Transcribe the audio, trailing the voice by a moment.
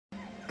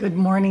Good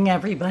morning,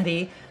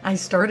 everybody. I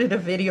started a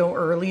video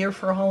earlier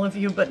for all of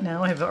you, but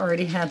now I've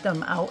already had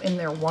them out in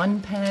their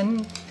one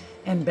pen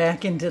and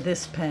back into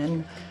this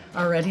pen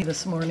already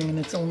this morning, and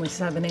it's only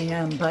 7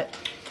 a.m. But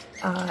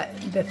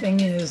the thing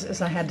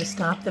is I had to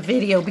stop the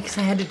video because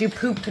I had to do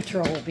poop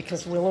patrol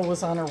because Willow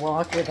was on her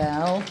walk with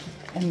Al,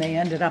 and they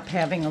ended up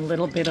having a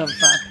little bit of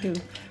poop.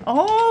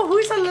 Oh,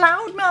 who's a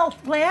loudmouth?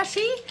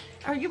 Flashy?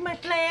 Are you my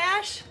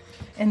Flash?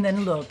 And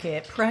then look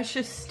at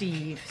precious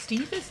Steve.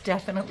 Steve is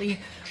definitely,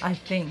 I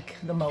think,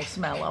 the most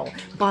mellow.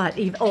 But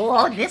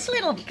this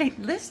little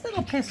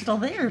pistol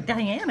there,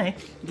 Diana,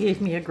 gave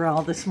me a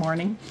growl this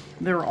morning.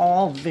 They're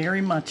all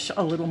very much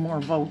a little more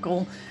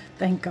vocal.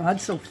 Thank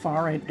God so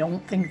far I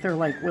don't think they're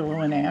like Willow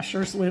and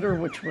Asher's litter,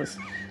 which was,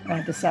 I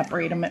had to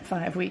separate them at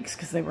 5 weeks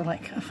because they were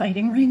like a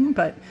fighting ring.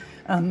 But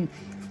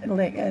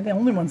the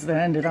only ones that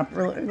ended up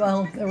really,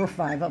 well, there were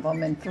 5 of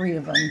them, and 3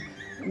 of them,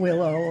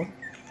 Willow.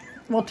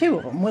 Well, 2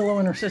 of them, Willow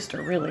and her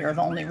sister, really are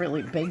the only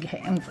really big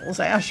handfuls.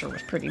 Asher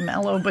was pretty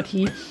mellow, but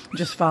he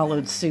just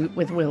followed suit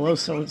with Willow,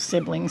 so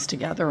siblings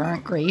together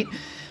aren't great.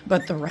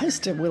 But the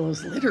rest of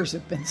Willow's litters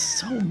have been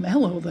so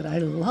mellow that I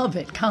love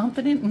it.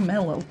 Confident and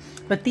mellow.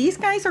 But these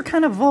guys are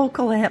kind of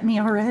vocal at me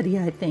already,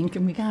 I think,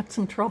 and we got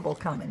some trouble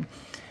coming.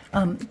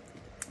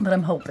 But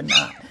I'm hoping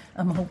not.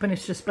 I'm hoping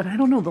it's just, but I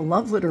don't know, the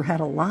love litter had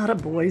a lot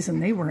of boys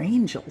and they were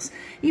angels.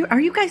 Are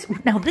you guys,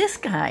 now this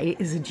guy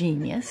is a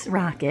genius,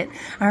 Rocket,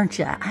 aren't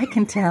you? I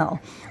can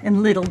tell.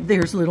 And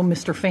there's little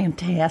Mr.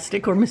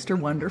 Fantastic, or Mr.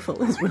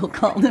 Wonderful, as we'll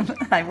call him.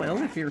 I will,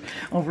 if you're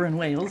over in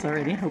Wales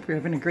already. Hope you're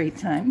having a great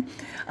time.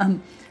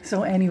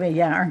 So anyway,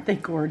 yeah, aren't they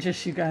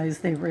gorgeous, you guys?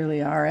 They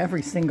really are,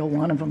 every single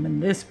one of them.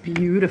 And this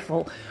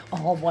beautiful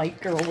all-white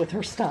girl with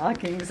her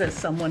stockings, as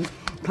someone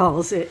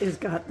calls it, has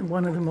got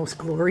one of the most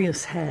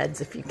glorious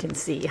heads, if you can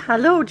see.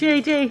 Hello,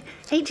 JJ.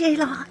 Hey,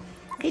 J-Law.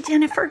 Hey,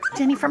 Jennifer.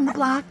 Jenny from the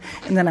block.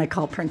 And then I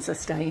call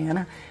Princess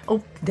Diana.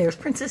 Oh, there's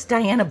Princess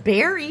Diana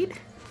buried.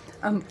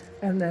 And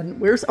then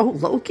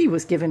Loki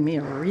was giving me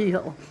a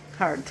real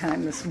hard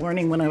time this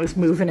morning when I was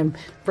moving him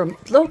from,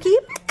 Loki,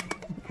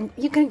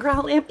 you can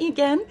growl at me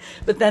again.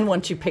 But then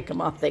once you pick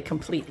them up, they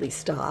completely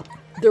stop.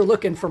 They're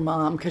looking for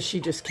Mom because she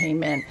just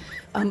came in.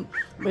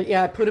 But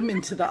yeah, I put him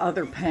into the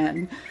other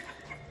pen,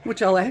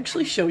 which I'll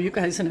actually show you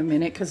guys in a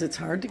minute because it's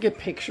hard to get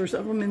pictures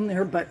of them in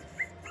there. But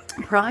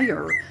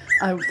prior,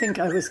 I think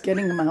I was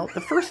getting them out.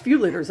 The first few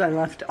litters I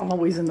left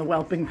always in the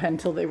whelping pen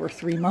till they were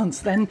 3 months.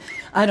 Then,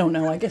 I don't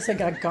know, I guess I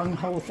got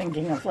gung-ho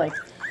thinking of like,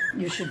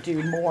 you should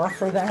do more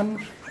for them.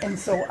 And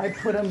so I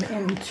put them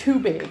in too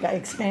big. I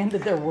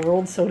expanded their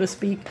world, so to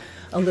speak,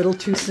 a little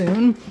too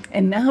soon.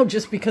 And now,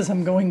 just because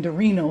I'm going to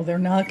Reno, they're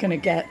not going to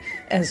get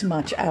as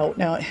much out.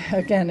 Now,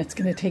 again, it's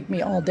going to take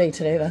me all day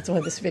today. That's why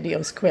this video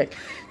is quick,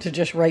 to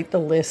just write the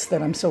list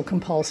that I'm so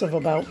compulsive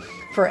about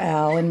for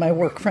Al. And my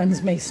work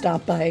friends may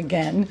stop by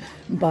again.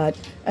 But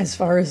as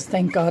far as,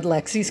 thank God,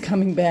 Lexi's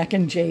coming back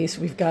and Jace,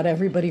 we've got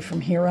everybody from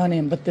here on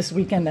in. But this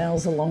weekend,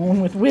 Al's alone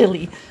with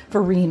Willie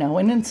for Reno.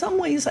 And in some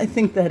ways, I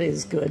think that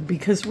is good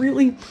because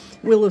really,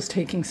 Willow's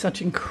taking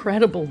such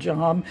incredible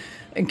job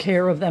and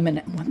care of them. And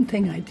one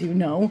thing I do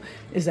know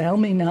is Al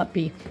may not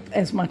be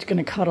as much going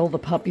to cuddle the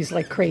puppies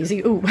like crazy.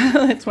 Ooh,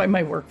 that's why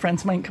my work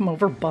friends might come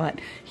over, but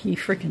he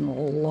freaking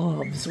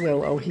loves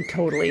Willow. He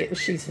totally,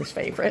 she's his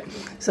favorite.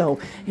 So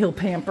he'll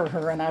pamper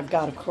her, and I've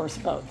got, of course,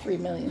 about 3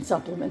 million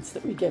supplements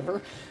that we give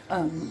her.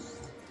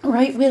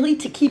 Right, Willie,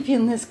 to keep you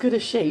in this good a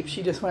shape.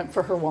 She just went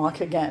for her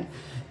walk again.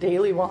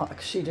 Daily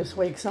walk. She just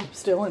wakes up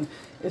still and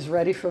is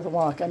ready for the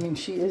walk. I mean,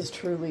 she is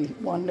truly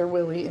Wonder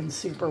Willie and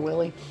Super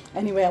Willie.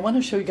 Anyway, I want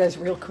to show you guys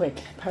real quick.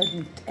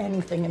 Pardon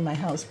anything in my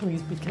house,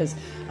 please, because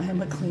I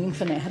am a clean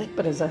fanatic.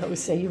 But as I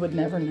always say, you would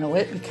never know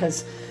it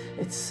because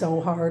it's so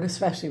hard,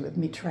 especially with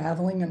me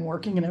traveling and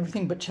working and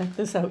everything. But check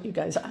this out, you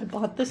guys. I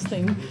bought this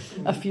thing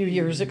a few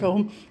years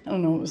ago. I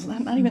don't know, it was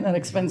not even that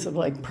expensive.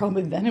 Like,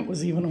 probably then it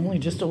was even only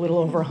just a little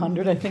over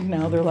 100. I think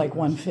now they're like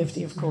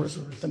 150, of course,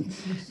 with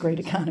the great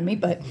economy.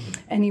 But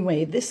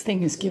anyway, this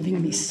thing is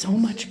giving me so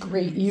much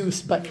great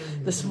use. But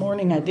this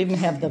morning I didn't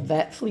have the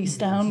vet fleece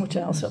down, which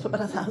I also have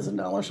about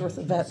 $1,000 worth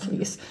of vet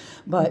fleece.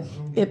 But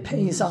it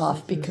pays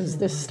off because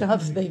this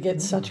stuff, they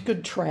get such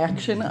good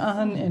traction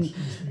on, and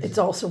it's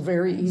also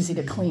very easy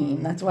to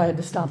clean. That's why I had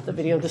to stop the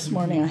video this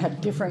morning. I had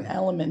different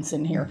elements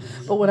in here.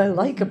 But what I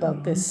like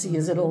about this, see,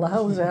 is it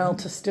allows Al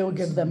to still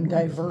give them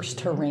diverse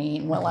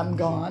terrain while I'm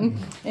gone.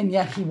 And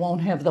yet he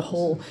won't have the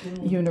whole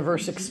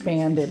universe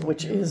expanded,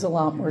 which is a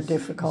lot more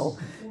difficult.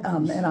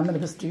 And I'm going to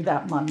just do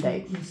that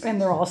Monday.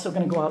 And they're also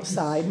going to go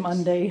outside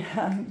Monday.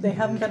 They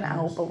haven't been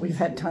out, but we've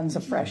had tons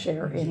of fresh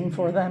air in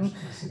for them.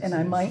 And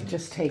I might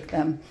just take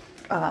them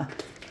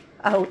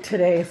out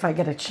today if I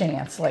get a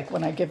chance, like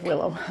when I give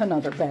Willow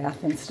another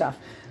bath and stuff.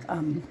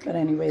 But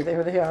anyway,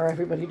 there they are,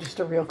 everybody. Just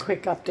a real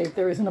quick update.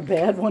 There isn't a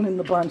bad one in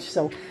the bunch.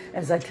 So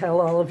as I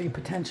tell all of you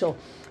potential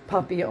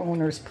puppy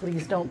owners,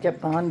 please don't get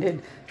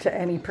bonded to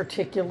any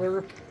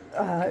particular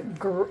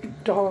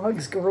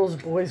dogs, girls,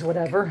 boys,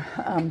 whatever.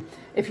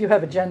 If you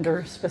have a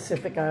gender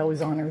specific, I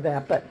always honor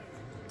that. But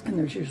and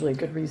there's usually a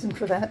good reason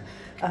for that.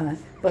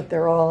 But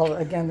they're all,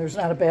 again, there's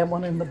not a bad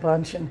one in the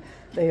bunch, and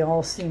they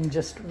all seem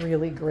just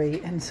really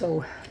great. And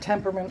so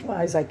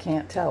temperament-wise, I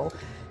can't tell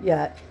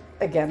yet.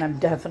 Again, I'm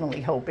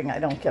definitely hoping I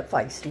don't get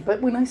feisty.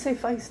 But when I say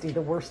feisty,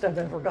 the worst I've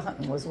ever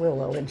gotten was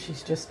Willow, and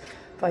she's just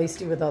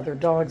feisty with other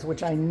dogs,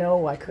 which I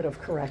know I could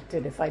have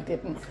corrected if I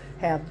didn't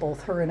have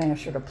both her and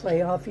Asher to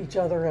play off each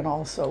other, and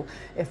also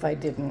if I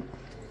didn't,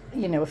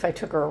 you know, if I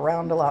took her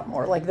around a lot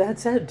more. Like that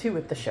said, too,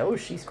 at the show,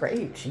 she's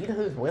great. She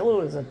does,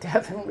 Willow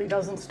definitely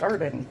doesn't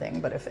start anything,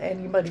 but if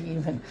anybody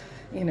even,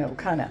 you know,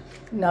 kind of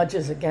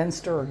nudges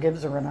against her or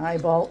gives her an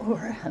eyeball,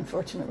 or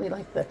unfortunately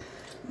like the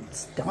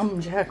dumb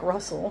Jack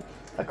Russell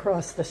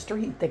across the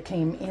street that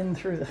came in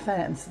through the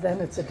fence, then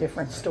it's a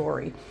different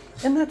story.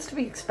 And that's to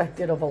be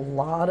expected of a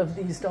lot of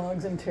these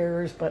dogs and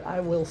terriers. But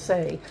I will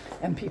say,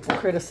 and people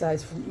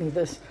criticize me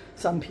this,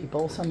 some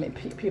people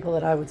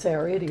that I would say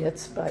are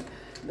idiots, but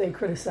they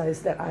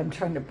criticize that I'm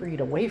trying to breed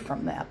away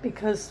from that,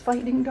 because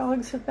fighting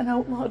dogs have been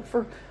outlawed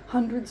for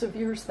hundreds of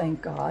years,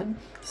 thank God.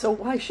 So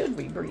why should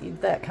we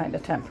breed that kind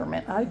of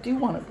temperament? I do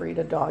want to breed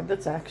a dog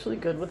that's actually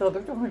good with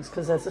other dogs,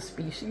 because as a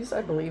species,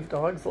 I believe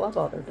dogs love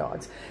other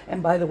dogs.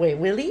 And by the way,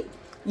 Willie,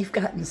 you've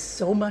gotten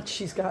so much.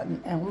 She's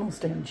gotten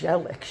almost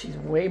angelic. She's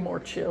way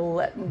more chill.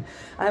 And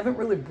I haven't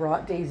really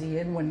brought Daisy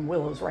in when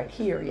Willow's right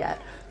here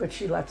yet, but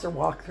she lets her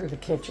walk through the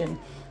kitchen.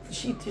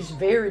 She's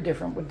very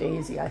different with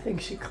Daisy. I think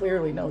she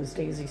clearly knows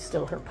Daisy's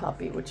still her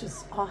puppy, which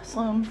is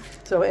awesome.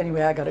 So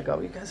anyway, I gotta go.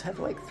 You guys have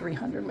like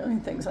 300 million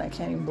things, and I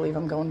can't even believe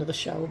I'm going to the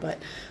show. But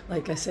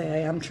like I say,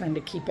 I am trying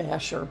to keep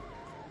Asher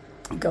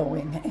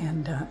going,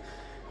 and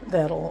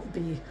that'll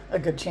be a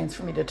good chance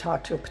for me to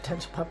talk to a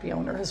potential puppy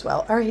owner as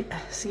well. All right,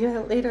 see you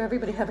later,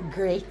 everybody. Have a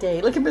great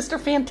day. Look at Mr.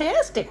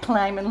 Fantastic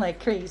climbing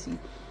like crazy.